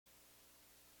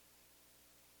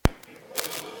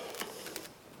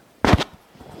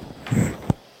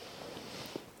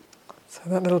So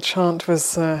that little chant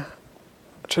was a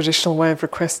traditional way of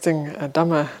requesting a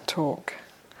Dhamma talk.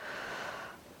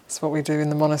 It's what we do in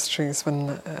the monasteries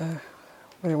when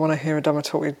we want to hear a Dhamma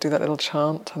talk. We do that little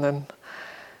chant, and then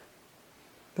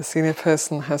the senior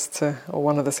person has to, or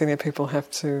one of the senior people have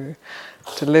to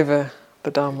deliver the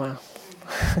Dhamma.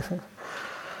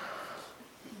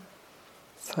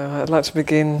 So I'd like to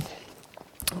begin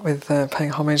with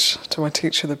paying homage to my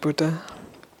teacher, the Buddha.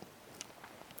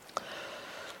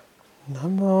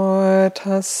 Namo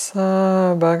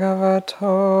tassa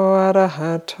bhagavato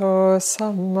arahato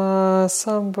samma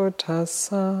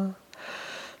sambuddhassa.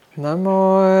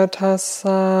 Namo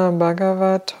tassa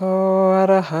bhagavato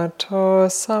arahato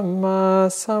samma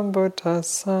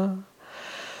sambuddhassa.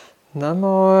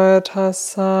 Namo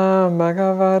tassa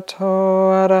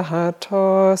bhagavato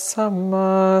arahato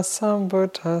samma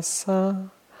sambuddhassa.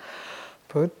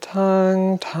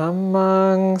 Buddhaṃ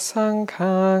Dhammaṃ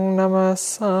Sanghaṃ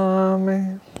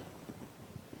Namasami.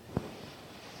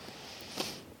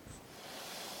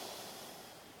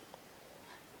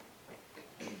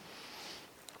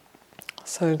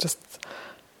 So just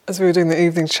as we were doing the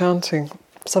evening chanting,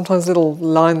 sometimes little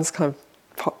lines kind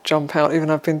of jump out. Even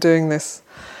I've been doing this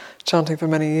chanting for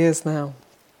many years now,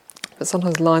 but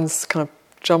sometimes lines kind of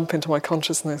jump into my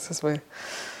consciousness as we're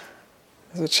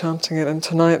chanting it. And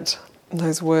tonight,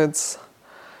 those words,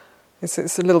 it's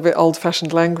a little bit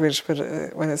old-fashioned language, but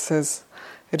when it says,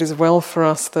 "It is well for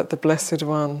us that the Blessed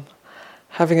One,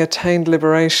 having attained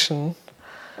liberation,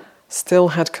 still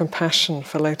had compassion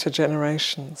for later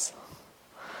generations."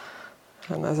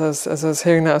 And as I was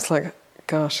hearing that, I was like,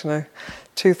 gosh,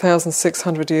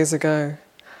 2,600 years ago,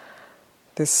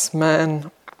 this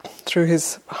man, through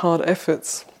his hard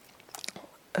efforts,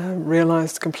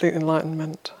 realized complete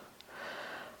enlightenment.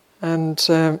 And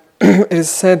it is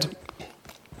said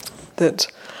that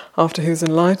after he was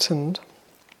enlightened,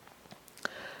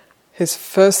 his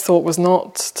first thought was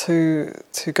not to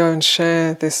go and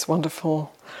share this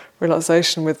wonderful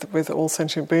realization with all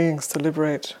sentient beings, to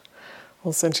liberate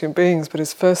all sentient beings, but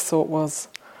his first thought was,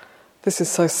 this is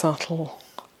so subtle,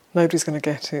 nobody's going to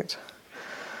get it.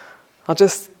 I'll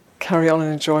just carry on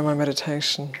and enjoy my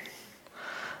meditation.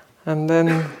 And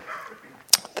then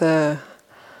they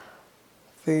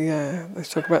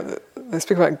speak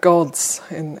about gods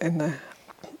in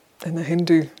the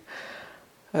Hindu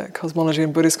cosmology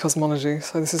and Buddhist cosmology.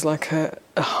 So this is like a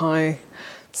high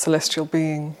celestial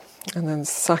being, and then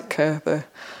Sakka,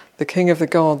 the king of the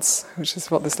gods, which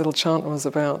is what this little chant was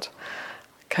about,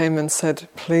 came and said,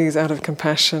 "Please, out of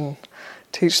compassion,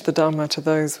 teach the Dhamma to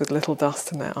those with little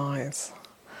dust in their eyes."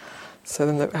 So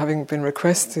then, having been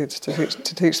requested to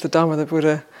teach the Dhamma, the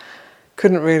Buddha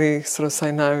couldn't really sort of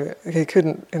say no. He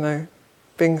couldn't,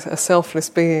 being a selfless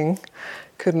being,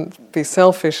 couldn't be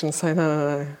selfish and say,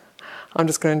 no, I'm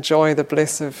just going to enjoy the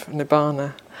bliss of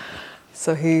Nibbana.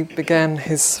 So he began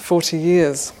his 40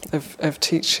 years of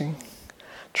teaching,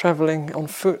 travelling on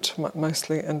foot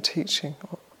mostly and teaching.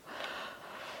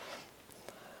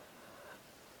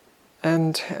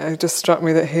 And it just struck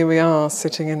me that here we are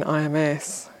sitting in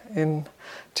IMS in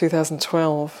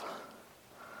 2012,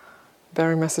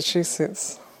 Barre,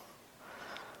 Massachusetts.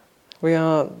 We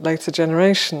are later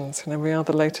generations, we are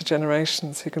the later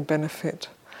generations who can benefit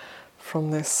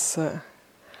from this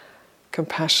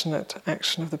compassionate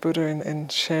action of the Buddha in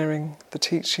sharing the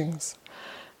teachings.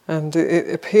 And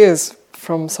it appears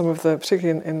from some of the,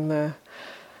 particularly in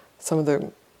some of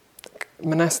the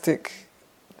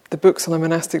books on the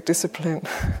monastic discipline,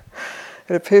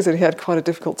 it appears that he had quite a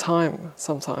difficult time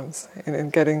sometimes in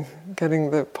getting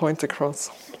the point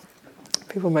across.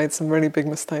 People made some really big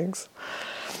mistakes,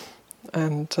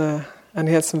 and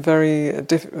he had some very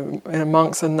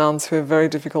monks and nuns who were very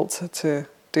difficult to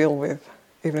deal with,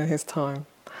 even in his time.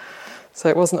 So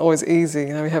it wasn't always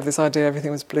easy. We have this idea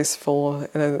everything was blissful,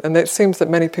 and it seems that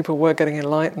many people were getting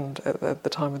enlightened at the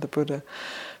time of the Buddha.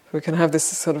 We can have this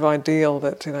sort of ideal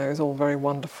that it was all very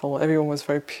wonderful. Everyone was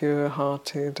very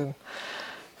pure-hearted and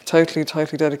totally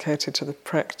dedicated to the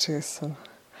practice.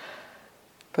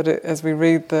 But as we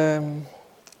read the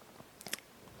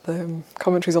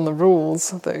commentaries on the rules,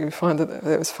 that you find that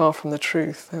it was far from the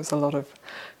truth. There was a lot of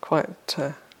quite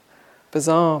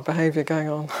bizarre behaviour going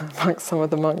on amongst some of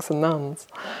the monks and nuns.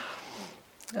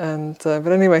 But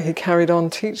anyway, he carried on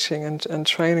teaching and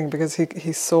training because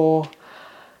he saw,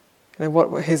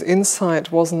 what his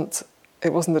insight wasn't.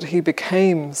 It wasn't that he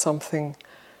became something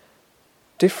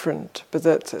different, but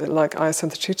that, like Ayya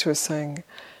Santacitta was saying,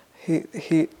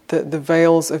 the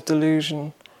veils of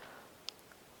delusion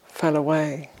fell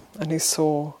away, and he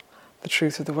saw the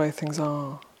truth of the way things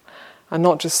are, and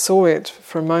not just saw it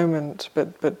for a moment,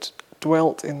 but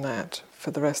dwelt in that for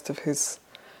the rest of his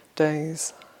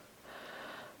days,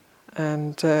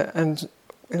 and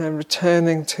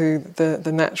returning to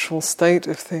the natural state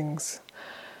of things.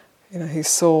 He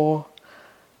saw,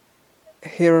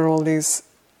 here are all these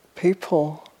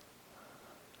people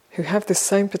who have this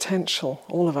same potential,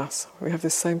 all of us, we have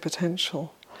this same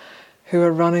potential, who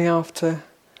are running after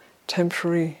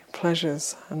temporary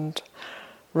pleasures and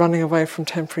running away from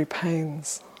temporary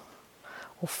pains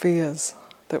or fears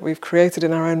that we've created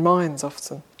in our own minds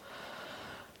often.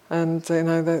 And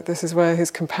this is where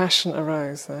his compassion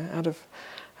arose, out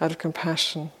of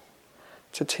compassion,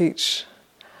 to teach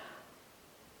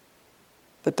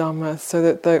the Dhamma, so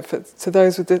that to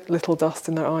those with little dust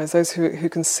in their eyes, those who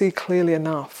can see clearly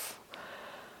enough,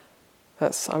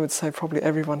 that's, I would say, probably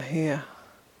everyone here,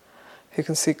 who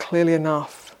can see clearly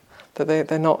enough that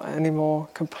they're not anymore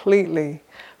completely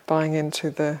buying into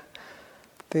the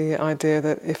idea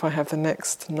that if I have the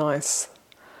next nice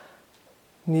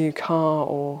new car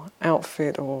or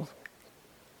outfit or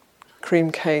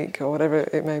cream cake or whatever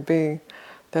it may be,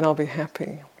 then I'll be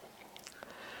happy.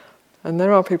 And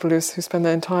there are people who spend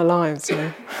their entire lives,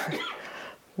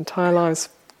 entire lives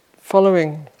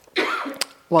following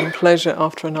one pleasure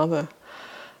after another.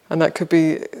 And that could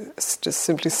be just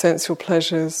simply sensual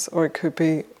pleasures, or it could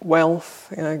be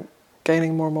wealth,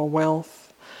 gaining more and more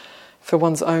wealth for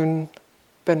one's own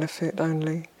benefit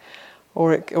only,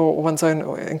 or one's own,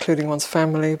 or including one's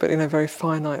family, but in a very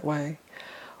finite way.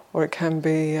 Or it can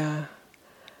be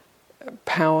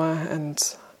power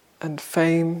and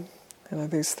fame.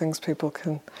 These things people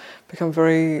can become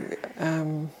very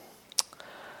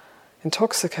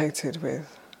intoxicated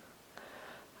with.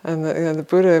 And the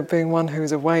Buddha, being one who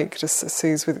is awake, just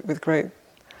sees with great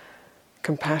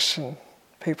compassion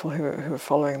people who are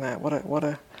following that. What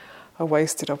a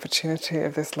wasted opportunity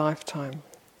of this lifetime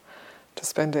to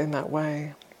spend it in that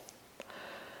way.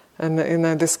 And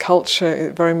this culture,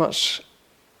 it very much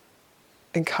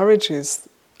encourages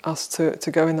us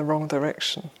to go in the wrong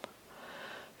direction.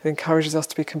 It encourages us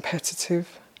to be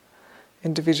competitive,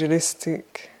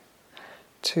 individualistic,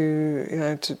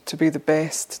 to be the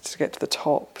best, to get to the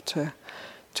top, to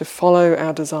follow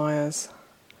our desires.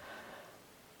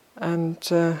 And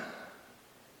I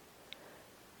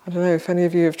don't know if any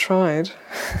of you have tried.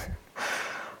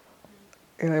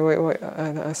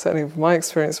 Certainly my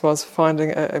experience was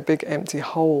finding a big empty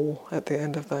hole at the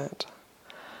end of that.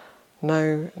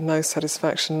 No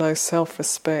satisfaction, no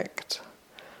self-respect,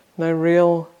 no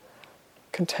real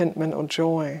contentment or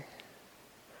joy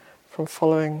from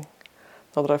following.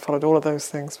 Not that I followed all of those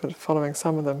things, but following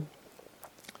some of them.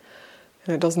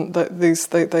 And it doesn't.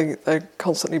 They're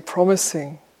constantly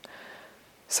promising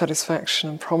satisfaction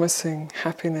and promising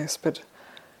happiness, but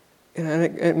and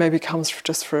it maybe comes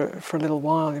just for a little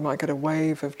while. You might get a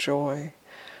wave of joy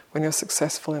when you're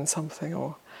successful in something,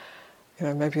 or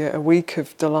maybe a week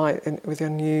of delight with your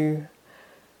new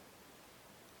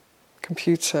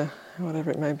computer, whatever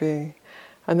it may be,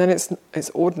 and then it's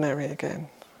ordinary again.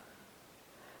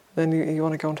 Then you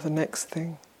want to go on to the next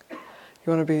thing. You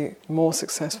want to be more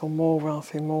successful, more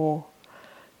wealthy, more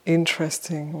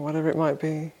interesting, whatever it might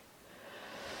be.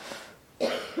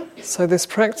 So this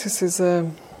practice is,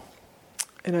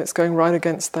 it's going right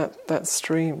against that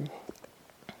stream.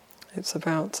 It's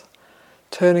about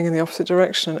turning in the opposite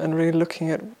direction and really looking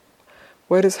at,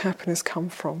 where does happiness come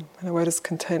from? Where does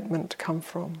contentment come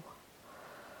from?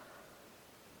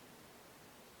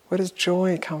 Where does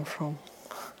joy come from?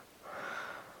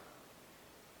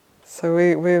 So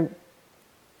we're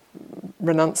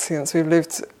renunciants. We've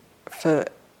lived for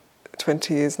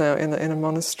 20 years now in a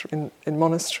monastery, in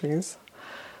monasteries.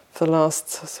 For the last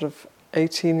sort of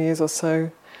 18 years or so,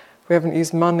 we haven't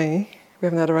used money. We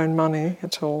haven't had our own money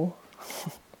at all.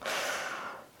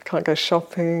 We can't go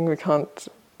shopping. We can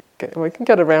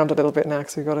get around a little bit now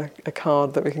because we've got a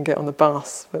card that we can get on the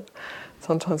bus, but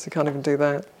sometimes we can't even do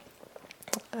that.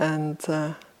 And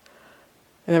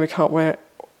we can't wear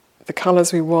the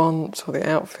colours we want or the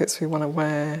outfits we want to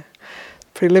wear.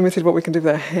 Pretty limited what we can do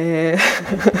with our hair.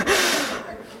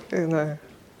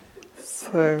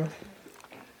 So,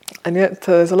 and yet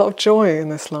there's a lot of joy in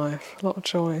this life, a lot of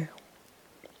joy.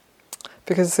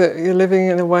 Because you're living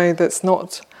in a way that's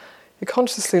not, you're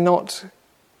consciously not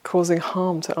causing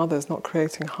harm to others, not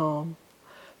creating harm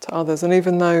to others. And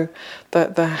even though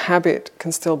that the habit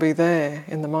can still be there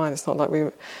in the mind, it's not like we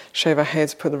shave our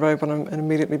heads, put the robe on and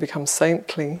immediately become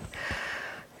saintly.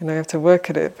 You have to work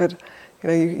at it. But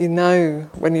you know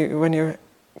when you're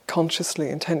consciously,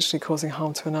 intentionally causing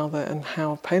harm to another, and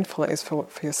how painful it is for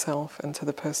yourself and to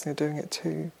the person you're doing it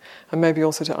to, and maybe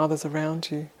also to others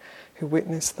around you who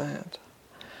witness that.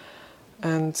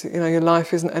 And your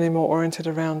life isn't any more oriented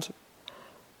around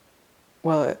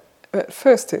well, at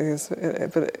first it is,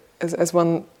 but as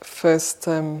one first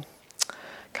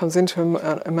comes into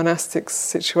a monastic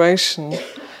situation,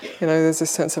 there's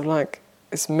this sense of like,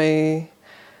 it's me,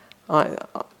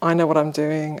 I know what I'm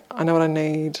doing, I know what I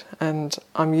need, and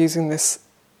I'm using this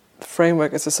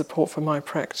framework as a support for my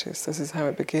practice. This is how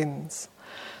it begins.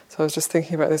 So I was just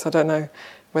thinking about this. I don't know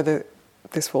whether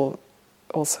this will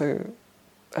also,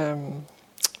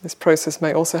 this process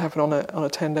may also happen on a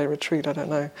 10-day retreat, I don't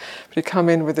know. But you come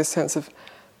in with this sense of,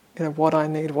 what I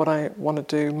need, what I want to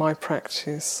do, my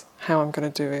practice, how I'm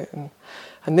going to do it, and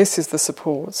this is the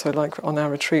support. So like on our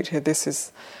retreat here,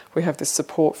 we have this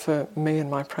support for me and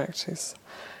my practice.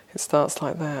 It starts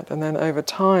like that. And then over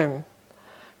time,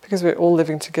 because we're all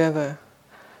living together,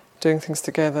 doing things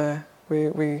together,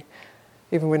 we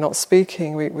even we're not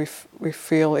speaking, we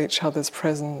feel each other's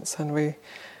presence, and we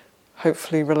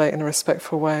hopefully relate in a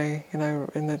respectful way, in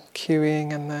the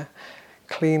queuing and the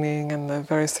cleaning and the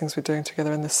various things we're doing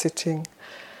together, and the sitting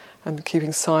and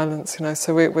keeping silence,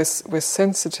 so we're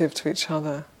sensitive to each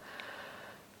other.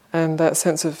 And that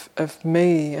sense of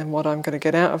me and what I'm going to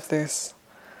get out of this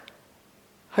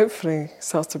hopefully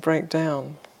starts to break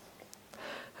down.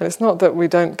 And it's not that we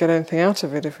don't get anything out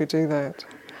of it if we do that,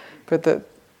 but that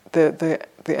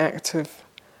the act of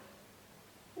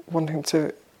wanting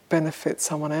to benefit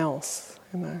someone else,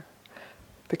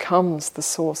 becomes the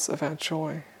source of our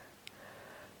joy.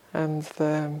 And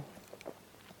the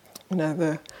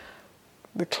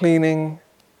cleaning,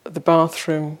 the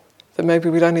bathroom that maybe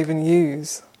we don't even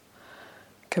use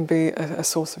can be a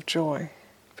source of joy,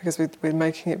 because we're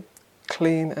making it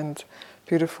clean and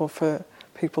beautiful for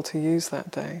people to use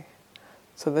that day,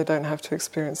 so they don't have to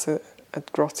experience a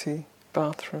grotty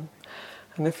bathroom.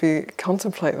 And if we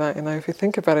contemplate that, if we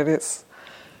think about it, it's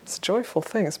a joyful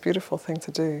thing, it's a beautiful thing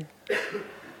to do.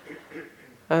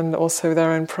 And also with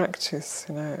our own practice,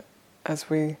 as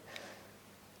we're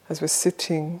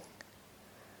sitting,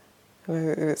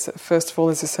 it's first of all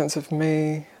there's a sense of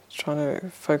me trying to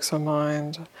focus my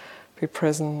mind, be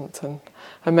present, and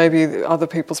maybe other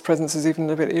people's presence is even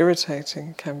a bit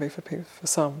irritating, can be for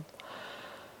some.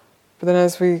 But then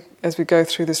as we go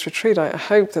through this retreat, I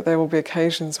hope that there will be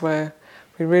occasions where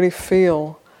we really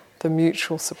feel the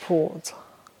mutual support.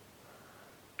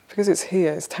 Because it's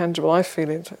here, it's tangible, I feel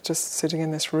it just sitting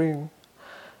in this room.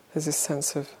 There's this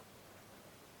sense of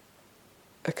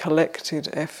a collected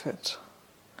effort.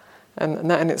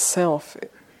 And that in itself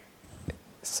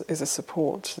is a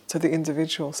support to the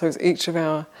individual. So it's each of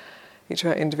our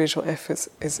individual efforts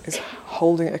is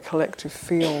holding a collective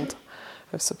field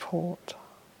of support.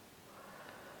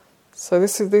 So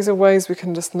these are ways we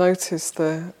can just notice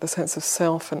the sense of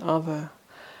self and other,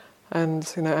 and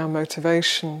our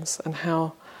motivations, and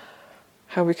how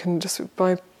we can just,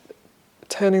 by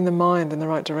turning the mind in the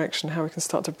right direction, how we can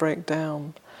start to break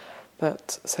down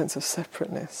that sense of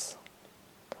separateness,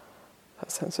 that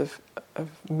sense of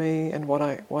me and what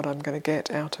I'm going to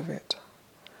get out of it.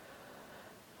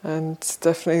 And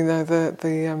definitely,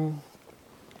 the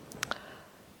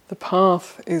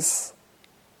path is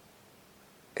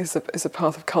a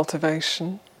path of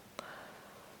cultivation,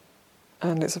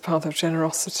 and it's a path of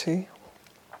generosity,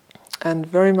 and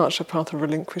very much a path of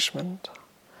relinquishment.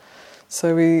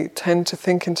 So we tend to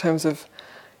think in terms of,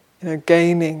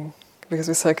 gaining, because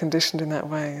we're so conditioned in that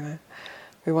way.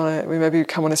 We maybe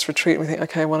come on this retreat and we think,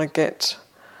 okay, I want to get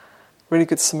really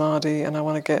good samadhi, and I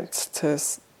want to get to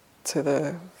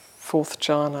the fourth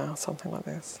jhana or something like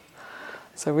this.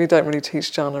 So we don't really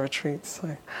teach jhana retreats.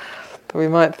 But you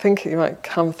might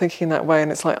come thinking that way,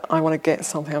 and it's like, I want to get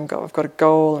something. I've got a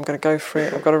goal. I'm going to go for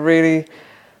it. I've got to really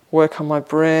work on my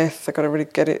breath. I've got to really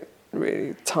get it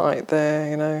really tight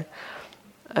there,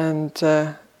 And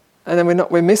then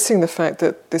we're missing the fact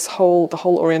that the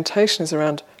whole orientation is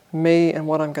around me and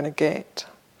what I'm going to get.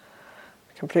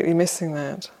 We're completely missing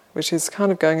that, which is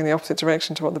kind of going in the opposite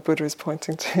direction to what the Buddha is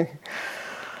pointing to.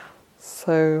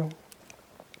 So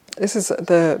this is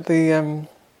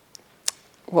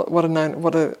what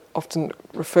are often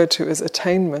referred to as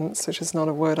attainments, which is not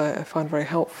a word I find very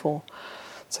helpful.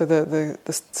 So the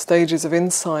stages of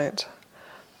insight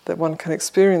that one can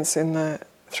experience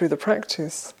through the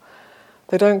practice,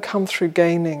 they don't come through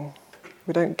gaining.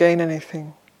 We don't gain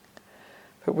anything,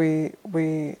 but we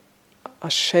are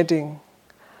shedding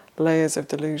layers of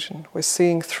delusion. We're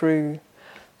seeing through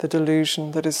the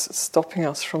delusion that is stopping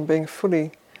us from being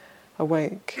fully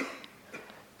awake.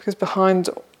 Because behind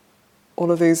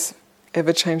all of these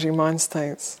ever-changing mind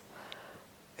states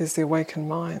is the awakened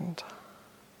mind.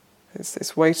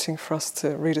 It's waiting for us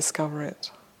to rediscover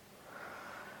it.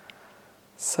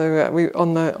 So we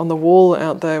on the wall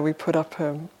out there we put up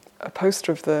a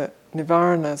poster of the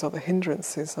Nivaranas, or the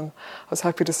hindrances. And I was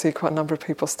happy to see quite a number of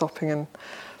people stopping and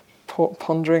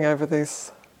pondering over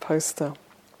this poster.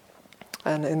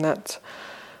 And in that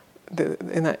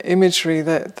imagery,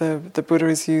 that the Buddha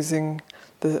is using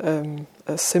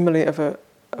a simile of a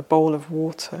bowl of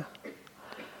water.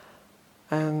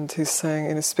 And he's saying,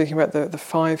 and he's speaking about the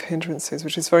 5 hindrances,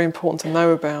 which is very important to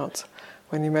know about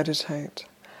when you meditate.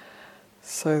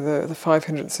 So the 5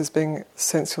 hindrances being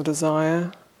sensual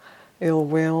desire, ill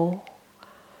will,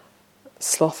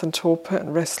 sloth and torpor,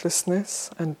 and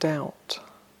restlessness, and doubt.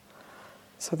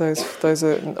 So those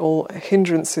are all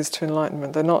hindrances to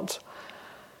enlightenment. They're not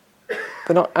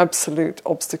absolute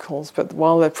obstacles, but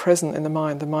while they're present in the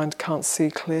mind can't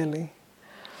see clearly.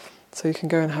 So you can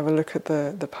go and have a look at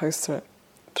the poster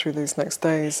through these next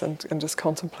days and just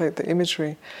contemplate the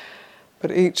imagery.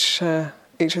 But each of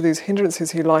these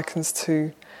hindrances he likens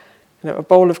to, a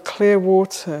bowl of clear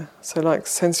water, so like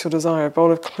sensual desire, a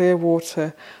bowl of clear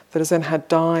water that has then had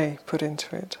dye put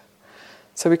into it.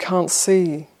 So we can't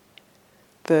see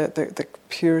the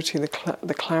purity,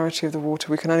 the clarity of the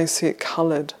water. We can only see it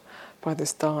coloured by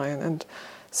this dye. And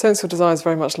sensual desire is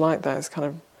very much like that. It's kind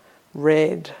of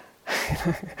red.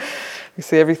 We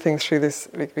see everything through this.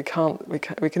 We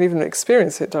can even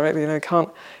experience it directly.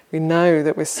 We know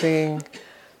that we're seeing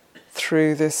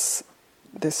through this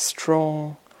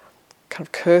strong kind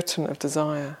of curtain of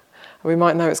desire. And we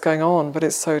might know it's going on, but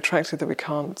it's so attractive that we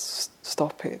can't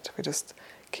stop it. We just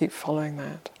keep following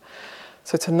that.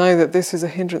 So to know that this is a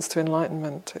hindrance to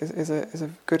enlightenment is a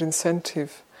good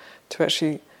incentive to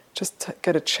actually just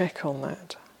get a check on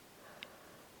that.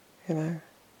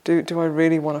 Do I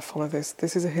really want to follow this?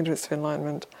 This is a hindrance to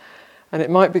enlightenment. And it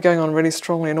might be going on really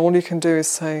strongly, and all you can do is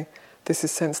say, this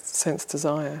is sense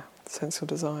desire, sensual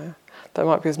desire. That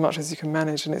might be as much as you can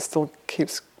manage, and it still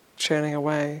keeps churning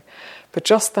away. But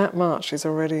just that much is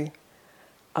already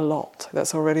a lot.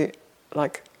 That's already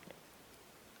like,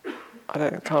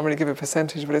 can't really give a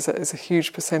percentage, but it's a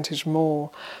huge percentage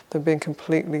more than being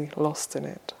completely lost in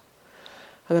it.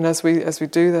 And then as we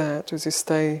do that, as we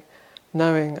stay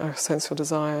knowing our sensual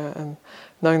desire and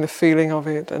knowing the feeling of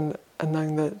it and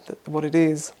knowing what it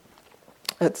is,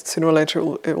 sooner or later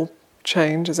it will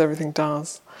change, as everything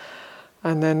does.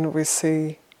 And then we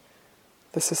see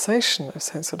the cessation of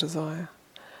sensual desire.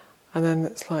 And then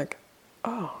it's like,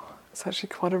 it's actually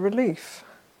quite a relief.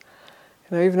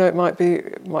 Even though it might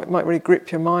really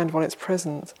grip your mind while it's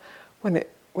present, when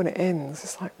it ends,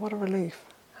 it's like, what a relief,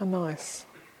 how nice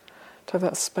to have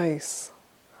that space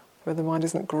where the mind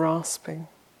isn't grasping,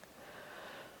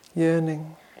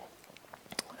 yearning,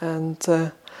 and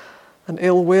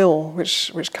ill will,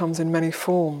 which comes in many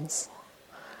forms.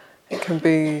 It can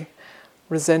be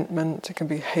resentment, it can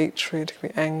be hatred, it can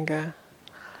be anger,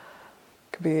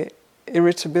 it can be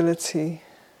irritability.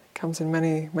 It comes in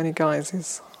many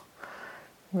guises.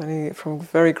 From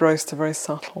very gross to very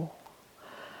subtle.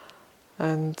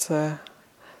 And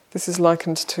this is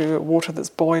likened to water that's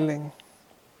boiling.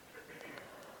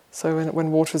 So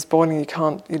when water is boiling,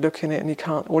 you look in it and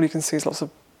all you can see is lots of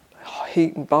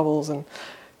heat and bubbles, and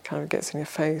kind of gets in your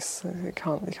face. You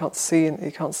can't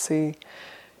see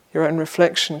your own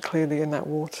reflection clearly in that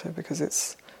water because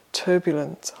it's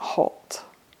turbulent, hot.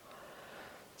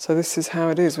 So this is how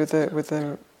it is with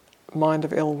the mind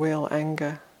of ill will,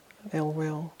 anger, ill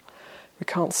will. We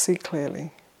can't see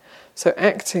clearly. So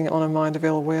acting on a mind of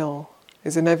ill will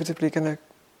is inevitably going to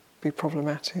be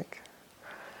problematic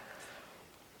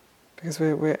because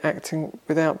we're acting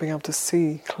without being able to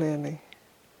see clearly.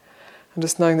 And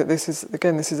just knowing that this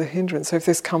is a hindrance. So if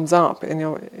this comes up in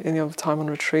your time on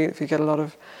retreat, if you get a lot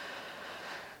of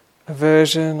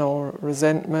aversion or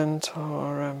resentment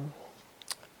or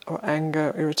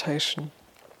anger, irritation,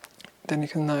 then you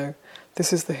can know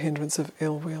this is the hindrance of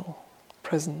ill will,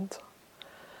 present.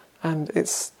 And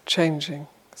it's changing.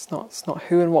 It's not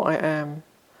who and what I am.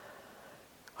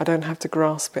 I don't have to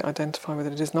grasp it, identify with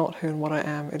it. It is not who and what I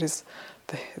am. It is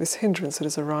this hindrance that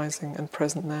is arising and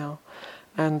present now.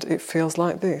 And it feels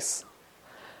like this.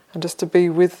 And just to be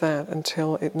with that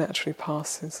until it naturally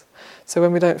passes. So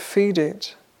when we don't feed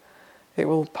it, it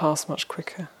will pass much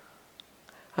quicker.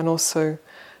 And also,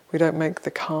 we don't make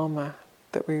the karma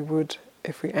that we would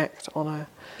if we act on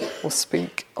or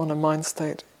speak on a mind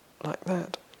state like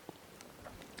that.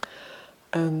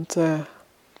 And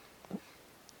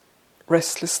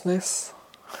restlessness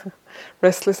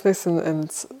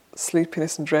and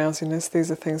sleepiness and drowsiness,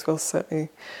 these are things we'll certainly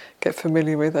get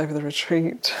familiar with over the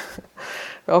retreat.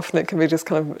 Often it can be just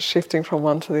kind of shifting from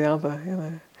one to the other,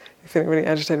 You're feeling really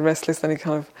agitated, restless, then you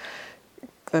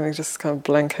just kind of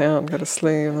blank out and go to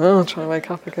sleep and try to wake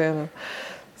up again.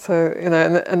 So,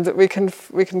 and we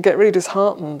can get really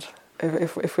disheartened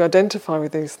if we identify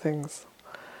with these things,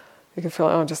 you can feel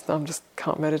like, oh, I'm just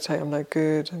can't meditate, I'm no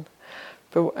good.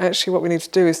 But actually what we need to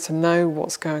do is to know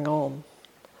what's going on.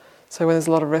 So when there's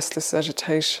a lot of restless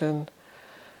agitation,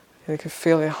 you can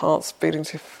feel your heart's beating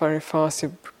too very fast,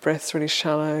 your breath's really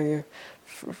shallow, you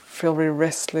feel really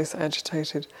restless,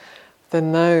 agitated,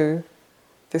 then know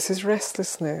this is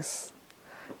restlessness,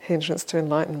 hindrance to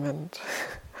enlightenment.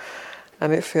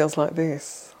 And it feels like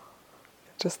this.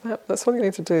 Just that's all you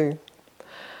need to do.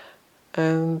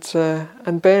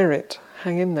 And bear it,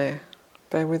 hang in there,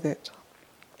 bear with it.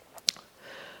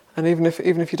 And even if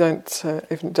you don't,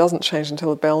 if it doesn't change until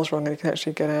the bell's rung and you can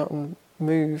actually get out and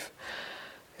move,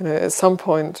 at some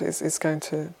point it's going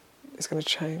to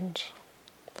change.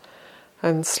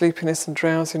 And sleepiness and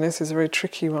drowsiness is a very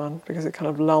tricky one because it kind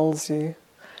of lulls you,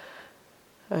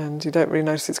 and you don't really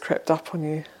notice it's crept up on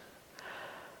you.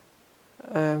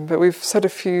 But we've said a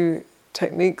few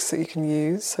techniques that you can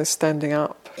use. So standing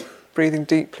up, breathing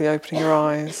deeply, opening your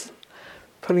eyes,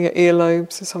 pulling your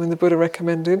earlobes is something the Buddha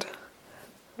recommended.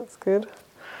 That's good.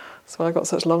 That's why I got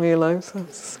such long earlobes. I'm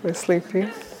very sleepy.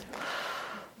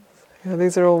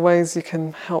 These are all ways you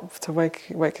can help to wake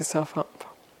yourself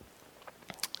up.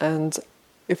 And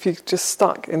if you're just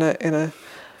stuck in a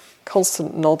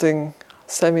constant nodding,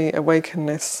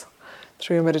 semi-awakenness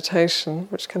through your meditation,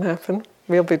 which can happen,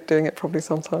 we'll be doing it probably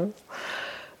sometimes,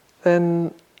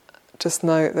 then just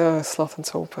know, sloth and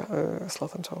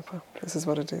torpor, this is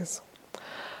what it is.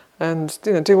 And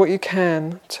do what you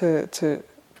can to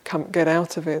get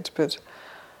out of it, but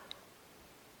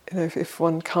if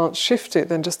one can't shift it,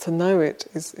 then just to know it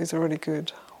is already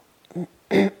good.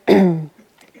 And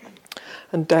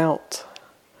doubt.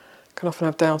 Can often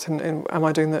have doubt in am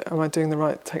I doing the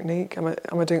right technique? Am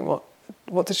I doing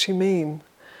what did she mean?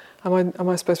 Am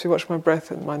I supposed to be watching my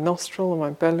breath in my nostril or my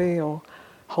belly or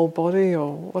whole body,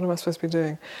 or what am I supposed to be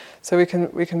doing? So we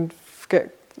can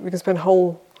spend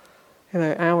whole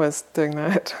hours doing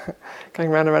that, going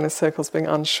round and round in circles, being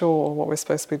unsure what we're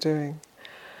supposed to be doing.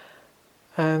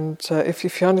 And if you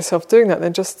find yourself doing that,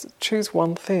 then just choose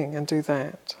one thing and do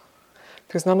that,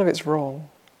 because none of it's wrong.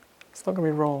 It's not going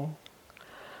to be wrong.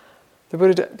 The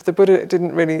Buddha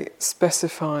didn't really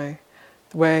specify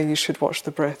where you should watch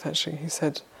the breath. Actually, he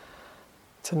said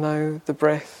to know the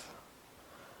breath,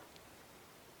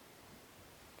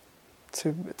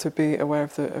 to be aware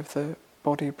of the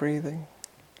body breathing.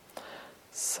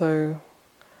 So,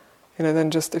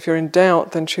 then just if you're in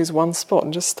doubt, then choose one spot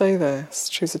and just stay there.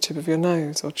 Choose the tip of your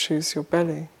nose or choose your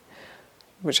belly,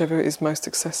 whichever is most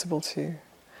accessible to you,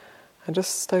 and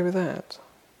just stay with that.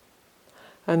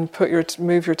 And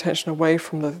move your attention away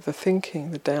from the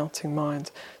thinking, the doubting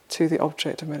mind, to the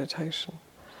object of meditation.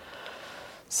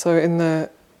 So in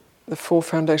the 4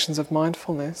 foundations of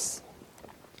mindfulness,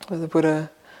 the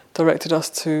Buddha directed us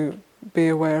to be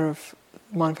aware of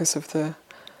mindfulness of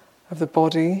the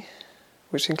body,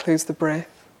 which includes the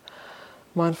breath,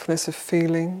 mindfulness of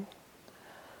feeling,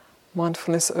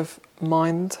 mindfulness of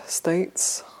mind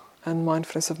states, and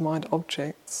mindfulness of mind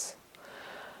objects.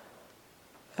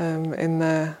 In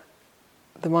the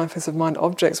mindfulness of mind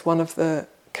objects, one of the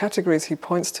categories he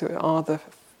points to are the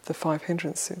 5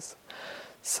 hindrances.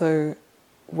 So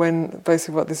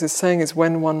basically what this is saying is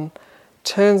when one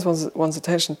turns one's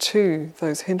attention to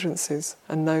those hindrances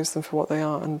and knows them for what they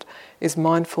are and is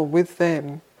mindful with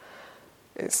them,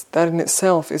 that in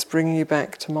itself is bringing you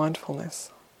back to mindfulness.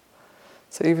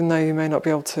 So even though you may not be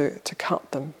able to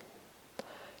cut them,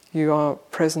 you are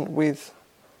present with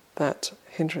that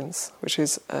hindrance, which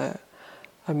is a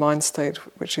mind state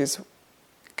which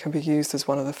can be used as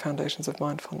one of the foundations of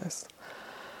mindfulness.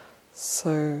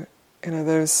 So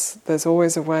there's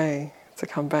always a way to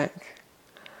come back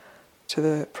to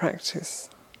the practice.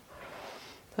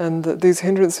 And these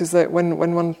hindrances, that when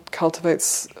one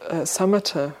cultivates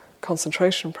samatha,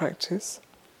 concentration practice,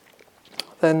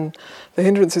 then the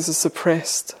hindrances are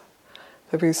suppressed.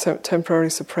 They'll be temporarily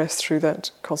suppressed through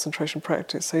that concentration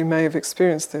practice. So you may have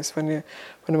experienced this when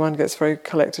the mind gets very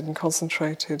collected and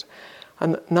concentrated,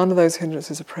 and none of those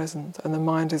hindrances are present, and the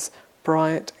mind is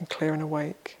bright and clear and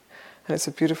awake, and it's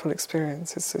a beautiful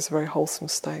experience. It's a very wholesome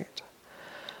state.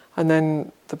 And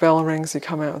then the bell rings, you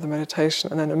come out of the meditation,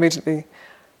 and then immediately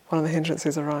one of the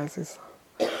hindrances arises.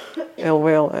 Ill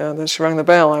will, then she rang the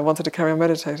bell, I wanted to carry on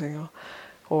meditating,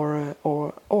 or I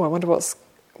wonder what's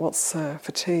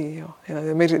for tea, or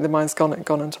immediately the mind's gone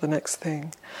into the next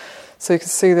thing. So you can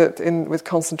see that with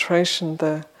concentration,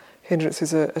 the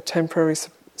hindrances are temporarily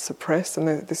suppressed,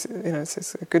 and this,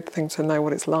 it's a good thing to know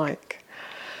what it's like.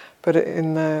 But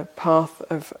in the path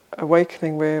of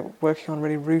awakening, we're working on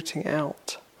really rooting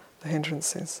out the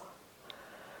hindrances.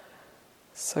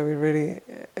 So we're really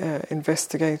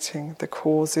investigating the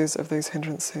causes of these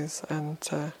hindrances and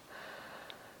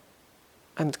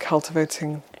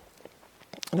cultivating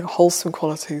wholesome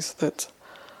qualities that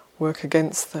work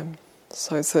against them.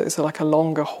 So it's like a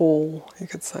longer haul, you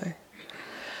could say.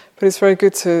 But it's very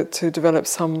good to develop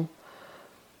some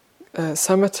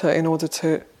samatha in order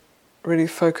to really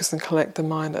focus and collect the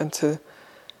mind and to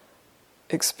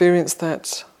experience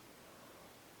that.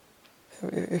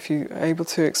 If you're able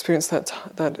to experience that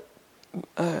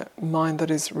mind that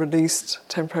is released,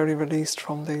 temporarily released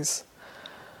from these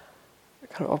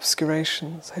kind of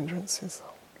obscurations, hindrances.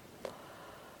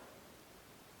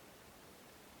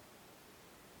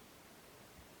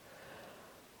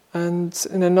 And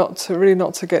not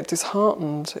to get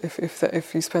disheartened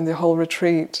if you spend the whole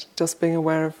retreat just being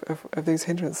aware of these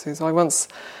hindrances. I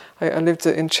lived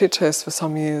in Chithurst for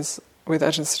some years with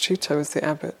Ajahn Sucitto as the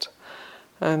abbot,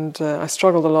 and I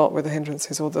struggled a lot with the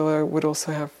hindrances, although I would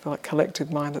also have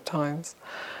collected mind at times.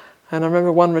 And I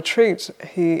remember one retreat,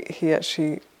 he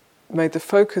actually made the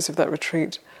focus of that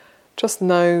retreat just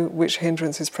know which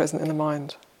hindrance is present in the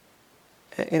mind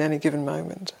in any given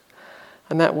moment.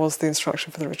 And that was the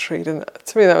instruction for the retreat. And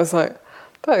to me that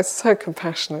is so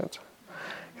compassionate.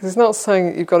 Because it's not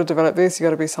saying you've got to develop this, you've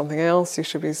got to be something else, you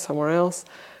should be somewhere else.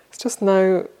 It's just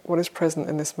know what is present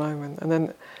in this moment. And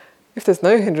then if there's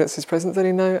no hindrances present, then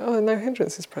you know, oh, no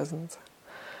hindrances present.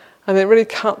 And it really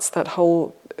cuts that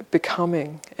whole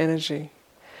becoming energy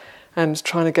and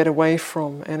trying to get away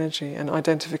from energy and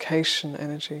identification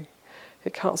energy.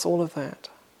 It cuts all of that.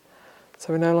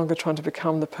 So we're no longer trying to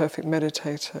become the perfect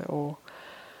meditator or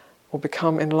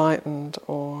become enlightened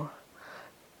or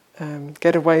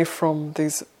get away from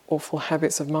these awful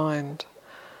habits of mind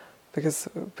because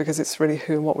it's really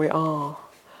who and what we are.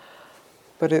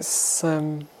 But it's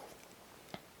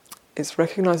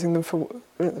recognizing them for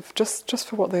just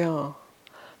for what they are.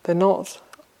 They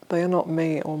are not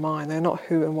me or mine. They're not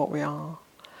who and what we are.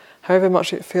 However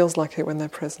much it feels like it when they're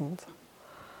present.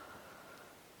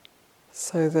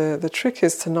 So the trick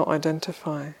is to not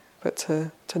identify, but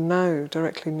to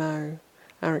directly know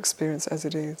our experience as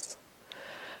it is.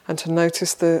 And to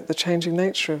notice the changing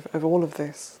nature of all of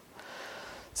this.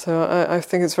 So I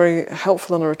think it's very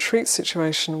helpful in a retreat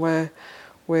situation where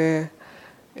we're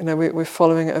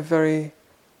following a very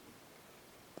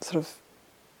sort of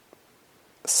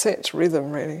set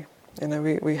rhythm, really.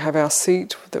 We have our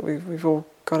seat, that we've all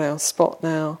got our spot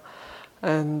now,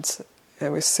 and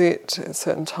we sit at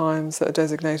certain times that are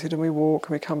designated, and we walk,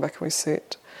 and we come back and we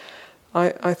sit.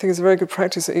 I think it's a very good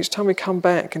practice that each time we come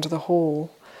back into the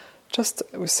hall,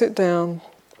 we sit down,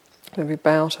 maybe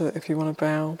bow to, if you want to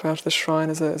bow to the shrine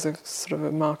as a sort of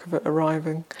a mark of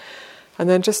arriving, and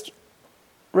then just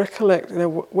recollect,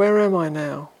 where am I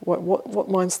now? What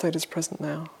mind state is present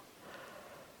now?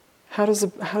 How does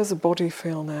the body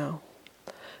feel now?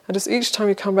 And just each time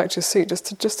you come back to your seat,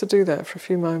 just to do that for a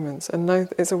few moments, and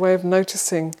it's a way of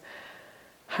noticing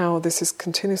how this is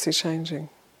continuously changing,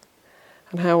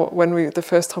 and how the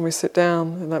first time we sit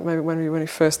down, and like maybe when we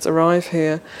first arrive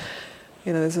here,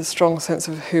 there's a strong sense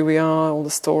of who we are, all the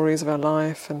stories of our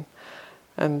life,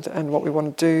 and what we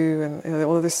want to do, and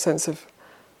all of this sense of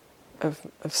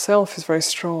self is very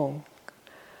strong.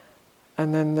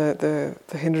 And then the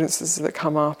hindrances that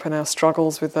come up and our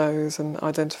struggles with those and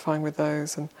identifying with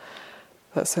those, and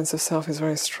that sense of self is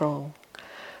very strong.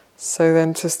 So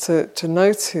then just to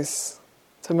notice,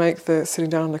 to make the sitting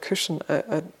down on the cushion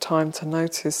a time to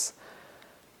notice,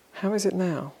 how is it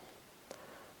now?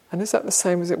 And is that the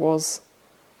same as it was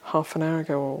half an hour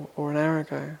ago or an hour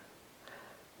ago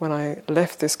when I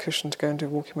left this cushion to go and do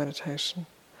walking meditation?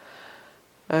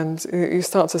 And you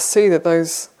start to see that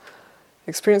those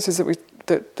experiences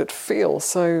that feel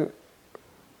so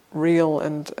real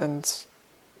and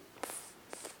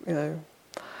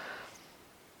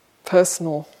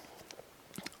personal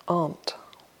aren't.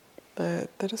 They're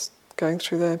just going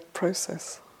through their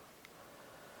process.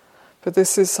 But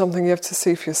this is something you have to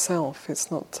see for yourself. It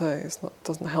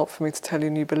doesn't help for me to tell you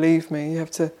and you believe me. You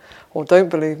have to, or don't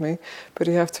believe me, but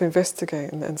you have to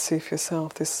investigate and see for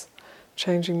yourself this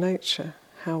changing nature,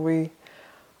 how we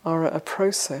are a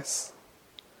process.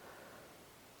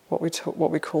 What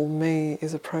we call me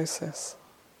is a process.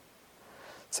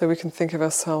 So we can think of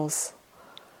ourselves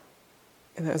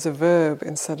as a verb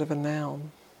instead of a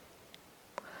noun.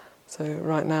 So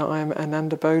right now I am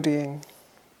Anandabodhiing.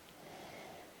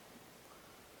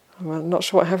 I'm not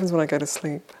sure what happens when I go to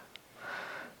sleep,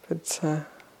 but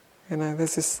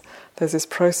there's this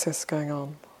process going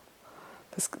on.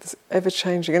 This ever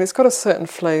changing, and it's got a certain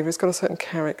flavour, it's got a certain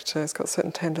character, it's got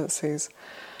certain tendencies,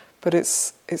 but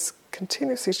it's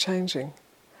continuously changing.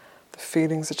 The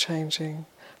feelings are changing,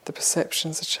 the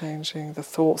perceptions are changing, the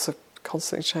thoughts are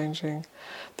constantly changing,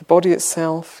 the body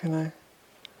itself,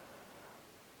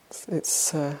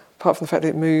 it's apart from the fact that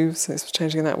it moves, it's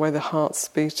changing in that way, the heart's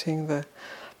beating, the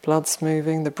blood's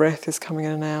moving, the breath is coming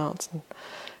in and out, and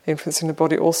influencing the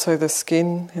body. Also the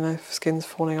skin, skin's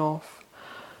falling off,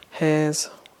 hairs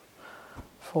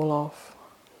fall off.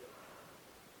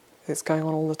 It's going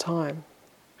on all the time.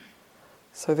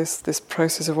 So this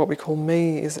process of what we call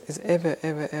me is ever,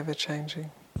 ever, ever changing.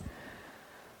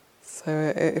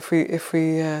 So if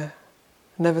we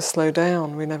never slow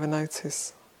down, we never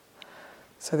notice.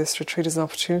 So this retreat is an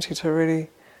opportunity to really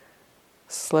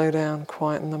slow down,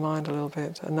 quieten the mind a little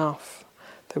bit, enough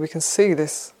that we can see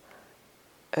this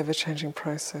ever-changing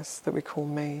process that we call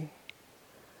me.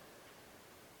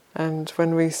 And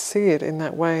when we see it in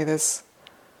that way, there's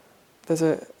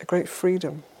a great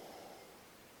freedom.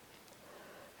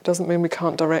 It doesn't mean we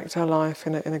can't direct our life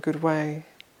in a good way.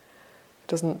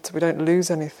 We don't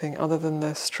lose anything other than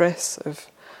the stress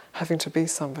of having to be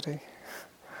somebody.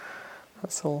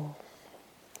 That's all.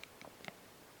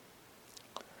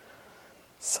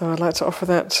 So I'd like to offer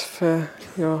that for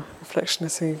your reflection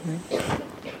this evening.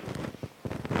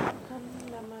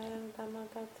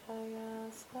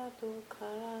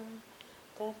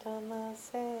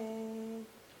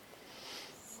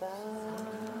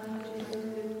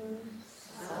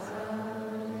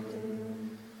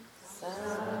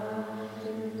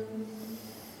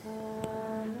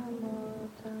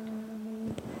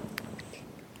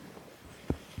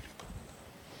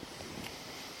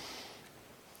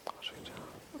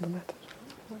 The method.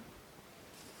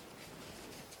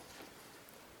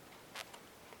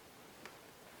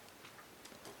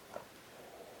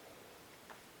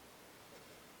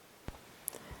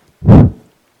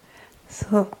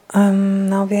 So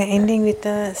now we are ending with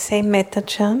the same metta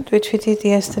chant which we did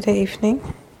yesterday evening.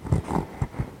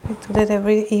 We do that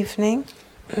every evening.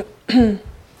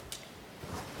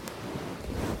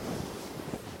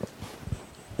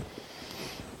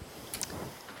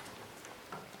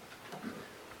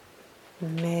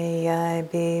 May I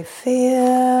be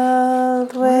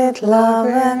filled with love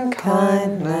and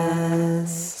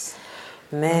kindness.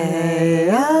 May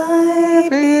I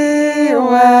be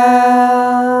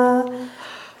well.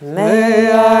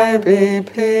 May I be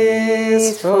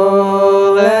peaceful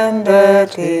and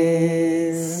at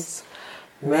ease.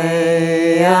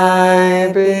 May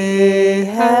I be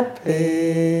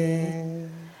happy.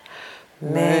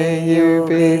 May you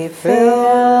be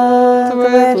filled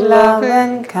with love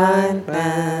and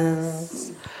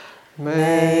kindness.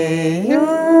 May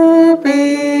you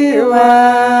be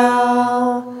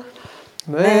well.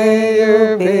 May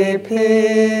you be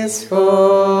peaceful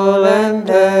and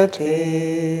at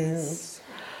ease.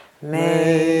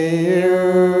 May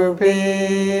you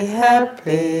be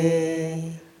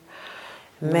happy.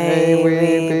 May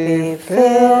we be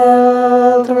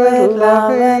filled with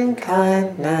love and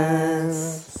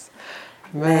kindness.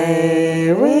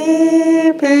 May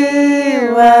we be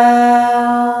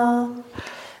well.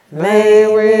 May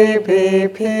we be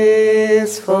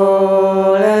peaceful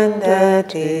and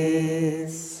at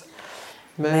ease.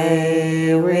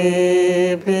 May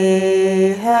we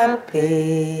be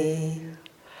happy.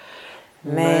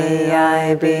 May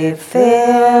I be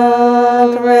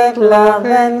filled with love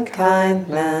and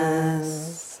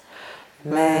kindness.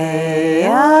 May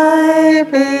I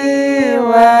be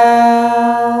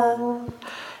well.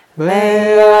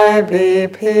 May I be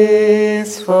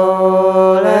peaceful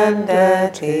and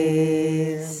at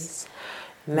ease.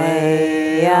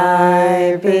 May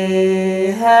I be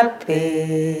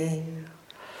happy.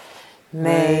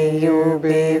 May you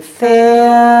be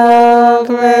filled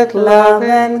with love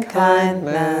and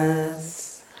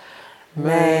kindness.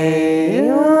 May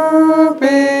you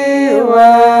be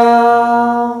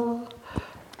well.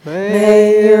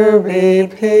 May you be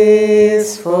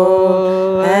peaceful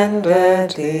and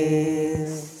at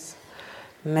ease.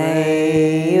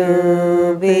 May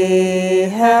you be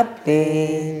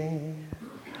happy.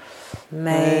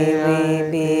 May we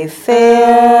be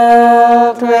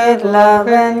filled with love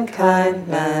and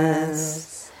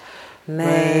kindness.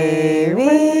 May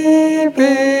we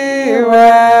be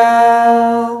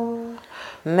well.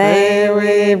 May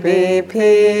we be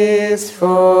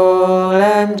peaceful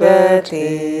and at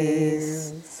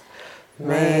ease.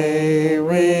 May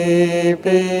we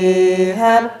be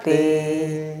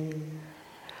happy.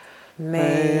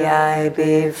 May I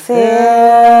be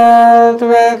filled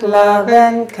with love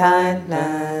and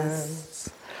kindness.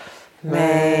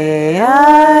 May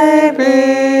I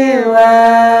be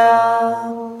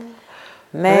well.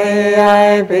 May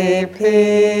I be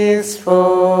peaceful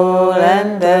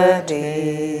and at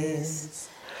ease.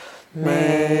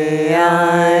 May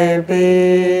I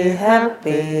be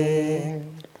happy.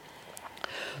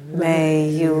 May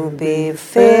you be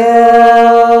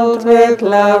filled with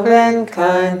love and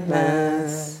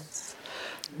kindness.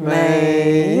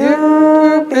 May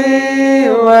you be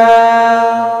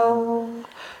well.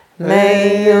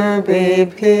 May you be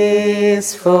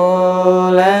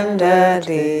peaceful and at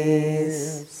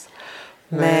ease.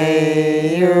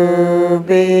 May you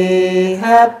be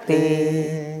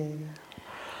happy.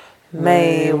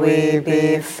 May we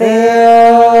be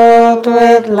filled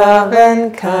with love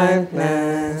and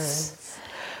kindness.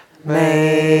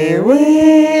 May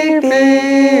we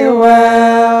be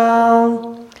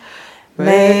well.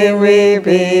 May we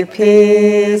be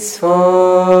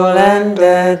peaceful and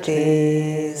at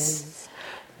ease.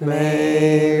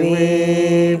 May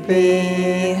we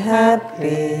be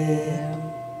happy.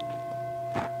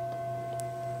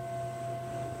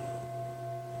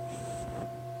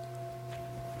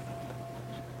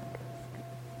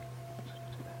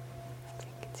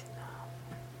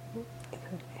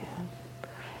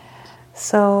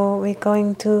 So we're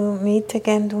going to meet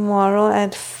again tomorrow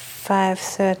at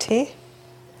 5:30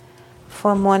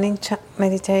 for morning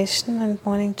meditation and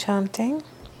morning chanting.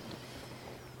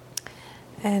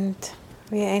 And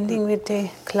we're ending with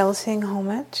the closing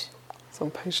homage. It's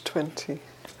on page 20.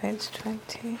 Page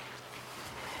 20.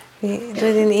 We do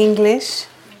it in English.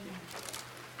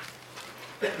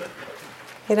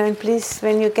 And please,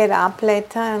 when you get up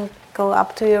later and go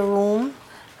up to your room,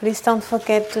 please don't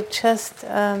forget to just,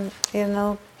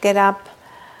 get up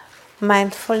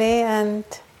mindfully and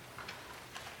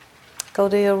go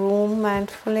to your room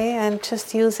mindfully and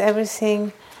just use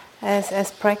everything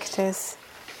as practice.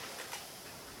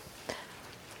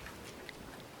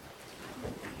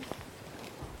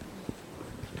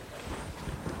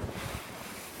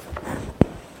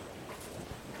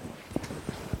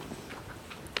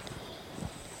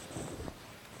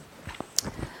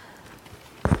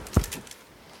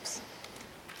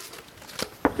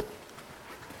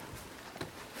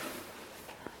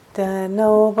 The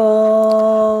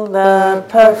noble, the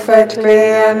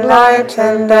perfectly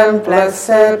enlightened and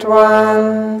blessed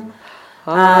one,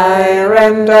 I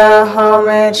render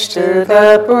homage to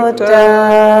the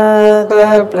Buddha,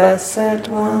 the blessed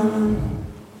one.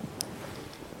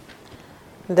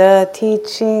 The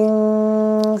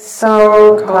teaching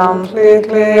so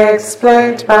completely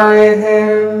explained by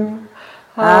him,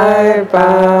 I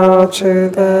bow to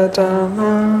the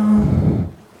Dhamma.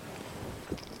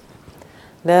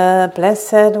 The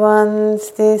Blessed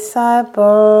One's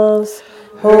disciples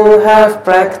who have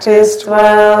practiced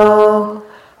well,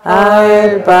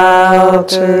 I bow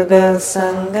to the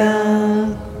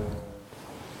Sangha.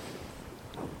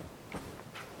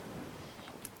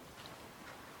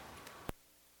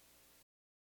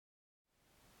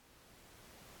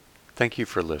 Thank you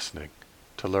for listening.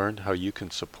 To learn how you can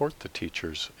support the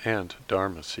teachers and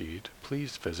Dharma Seed,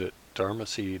 please visit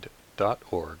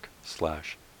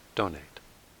dharmaseed.org/donate.